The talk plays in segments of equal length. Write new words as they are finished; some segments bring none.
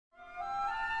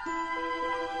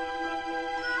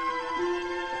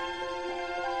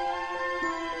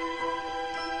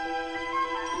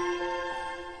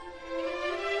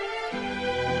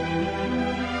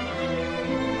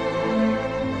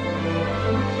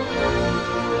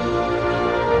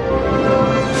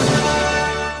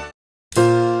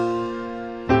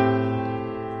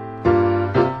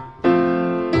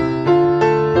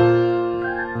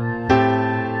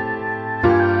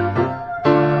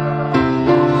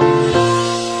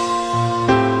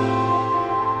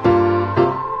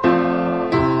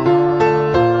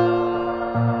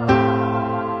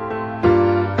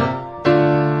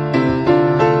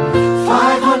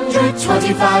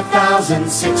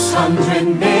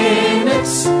525,600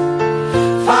 minutes,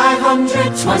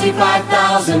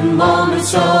 525,000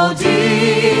 moments, oh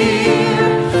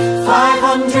dear.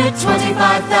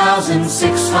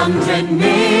 525,600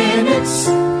 minutes.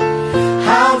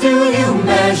 How do you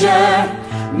measure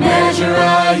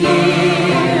a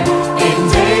year? In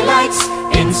daylights,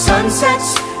 in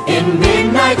sunsets, in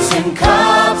midnights, in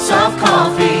cups of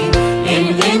coffee,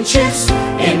 in inches,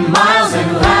 in miles,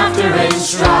 and laughter and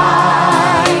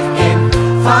strife. In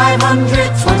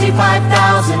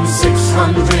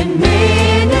 525,600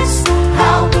 minutes,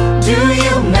 how do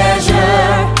you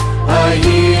measure a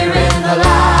year in the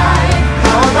life?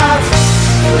 How about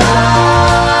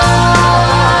love?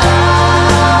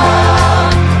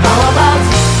 How about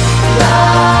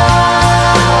love?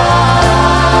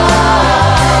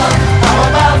 How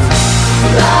about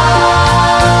love?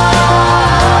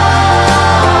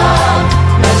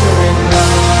 Measuring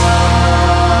love.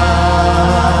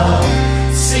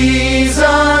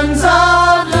 Seasons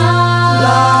of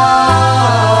love.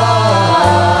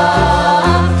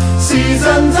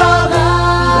 Seasons of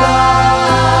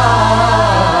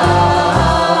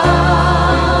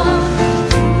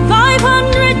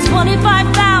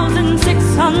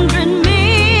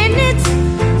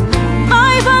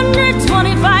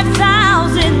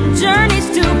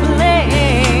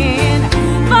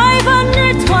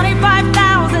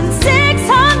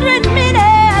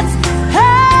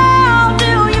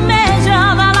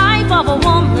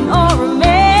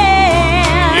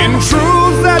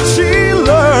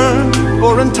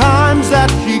in times that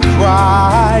he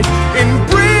cried, in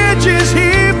bridges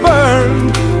he burned,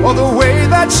 or the way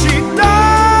that she died.